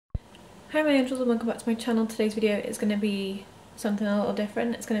Hi my angels and welcome back to my channel. Today's video is going to be something a little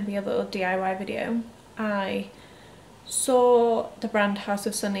different. It's going to be a little DIY video. I saw the brand House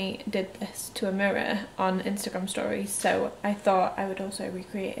of Sunny did this to a mirror on Instagram stories, so I thought I would also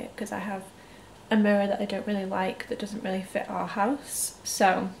recreate it because I have a mirror that I don't really like that doesn't really fit our house.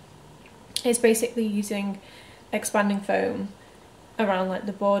 So it's basically using expanding foam around like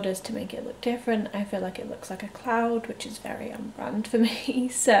the borders to make it look different. I feel like it looks like a cloud, which is very on brand for me.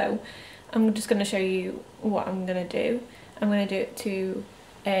 So I'm just going to show you what I'm going to do. I'm going to do it to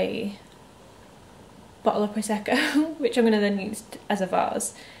a bottle of prosecco, which I'm going to then use as a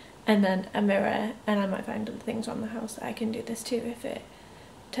vase, and then a mirror, and I might find other things on the house that I can do this to if it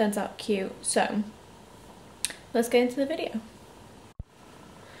turns out cute. So let's get into the video.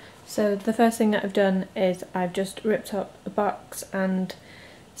 So the first thing that I've done is I've just ripped up a box and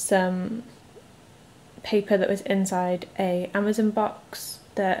some paper that was inside a Amazon box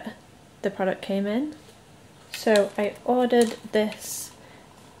that the product came in. So I ordered this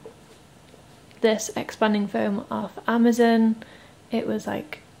expanding foam off Amazon. It was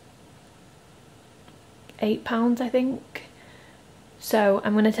like £8 I think. So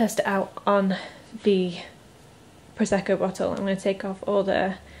I'm going to test it out on the prosecco bottle. I'm going to take off all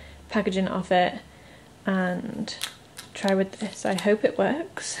the packaging off it and try with this. I hope it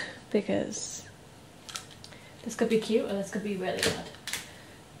works because this could be cute or this could be really bad.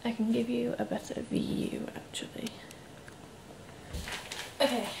 I can give you a better view actually.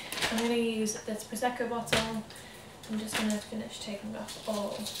 Okay, I'm going to use this prosecco bottle. I'm just going to finish taking off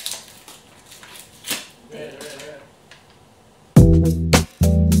all the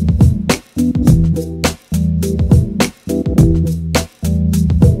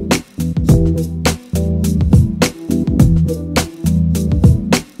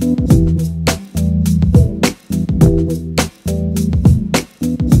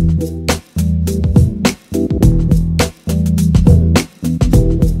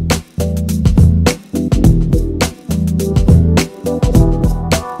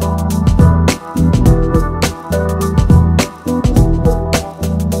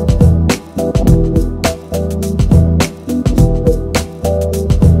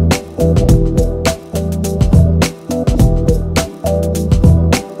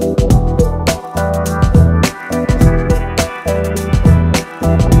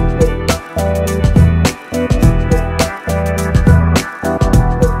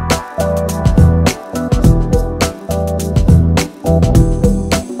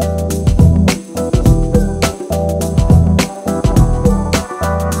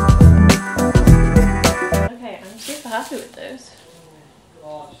with those.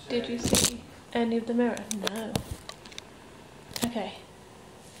 Did you see any of the mirror? No. Okay.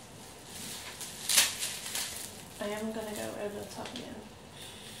 I am gonna go over the top again.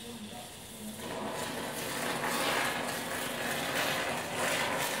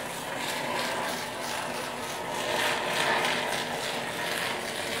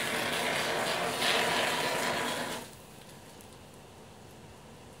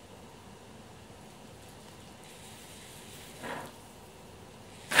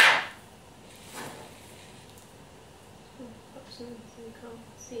 So you can't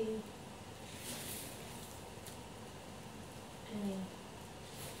see any.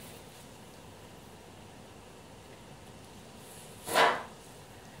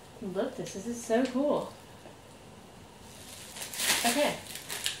 Love this is so cool. Okay,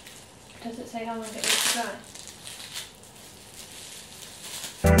 does it say how long it is to dry?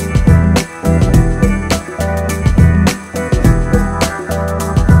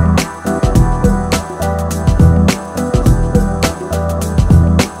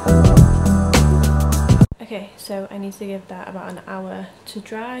 Okay, so I need to give that about an hour to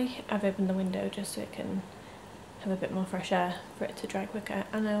dry. I've opened the window just so it can have a bit more fresh air for it to dry quicker,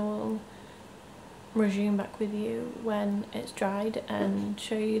 and I will resume back with you when it's dried and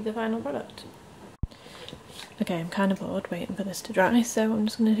show you the final product. Okay, I'm kind of bored waiting for this to dry, so I'm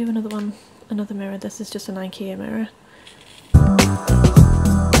just going to do another mirror. This is just an IKEA mirror.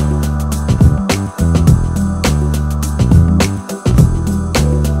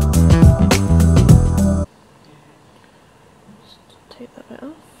 Take that bit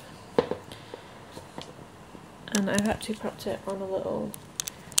off, and I've actually propped it on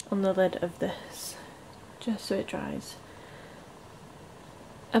the lid of this just so it dries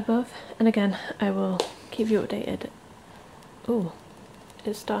above, and again I will keep you updated. Oh,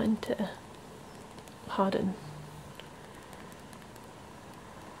 it's starting to harden.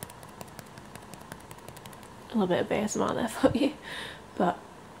 A little bit of ASMR there for you, but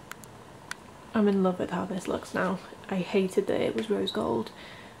I'm in love with how this looks now. I hated that it was rose gold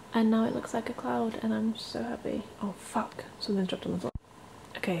and now it looks like a cloud and I'm so happy. Oh fuck, something's dropped on the floor.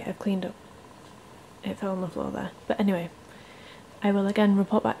 Okay, I've cleaned up. It fell on the floor there. But anyway, I will again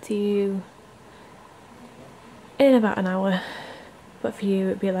report back to you in about an hour, but for you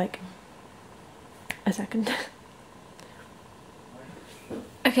it'd be like a second.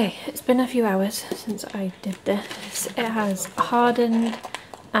 Okay, it's been a few hours since I did this. It has hardened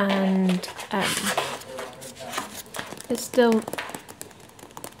and it's still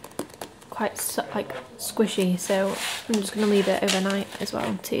quite like squishy, so I'm just going to leave it overnight as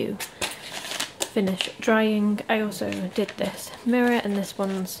well to finish drying. I also did this mirror and this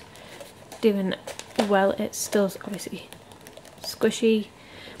one's doing well. It's still obviously squishy.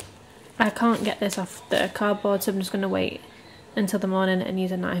 I can't get this off the cardboard, so I'm just going to wait until the morning and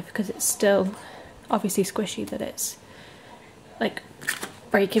use a knife because it's still obviously squishy, that it's like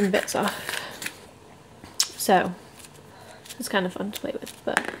breaking bits off. So it's kind of fun to play with,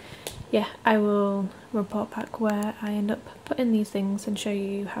 but yeah, I will report back where I end up putting these things and show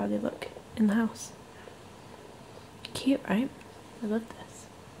you how they look in the house. Cute, right? I love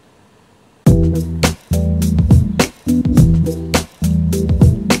this.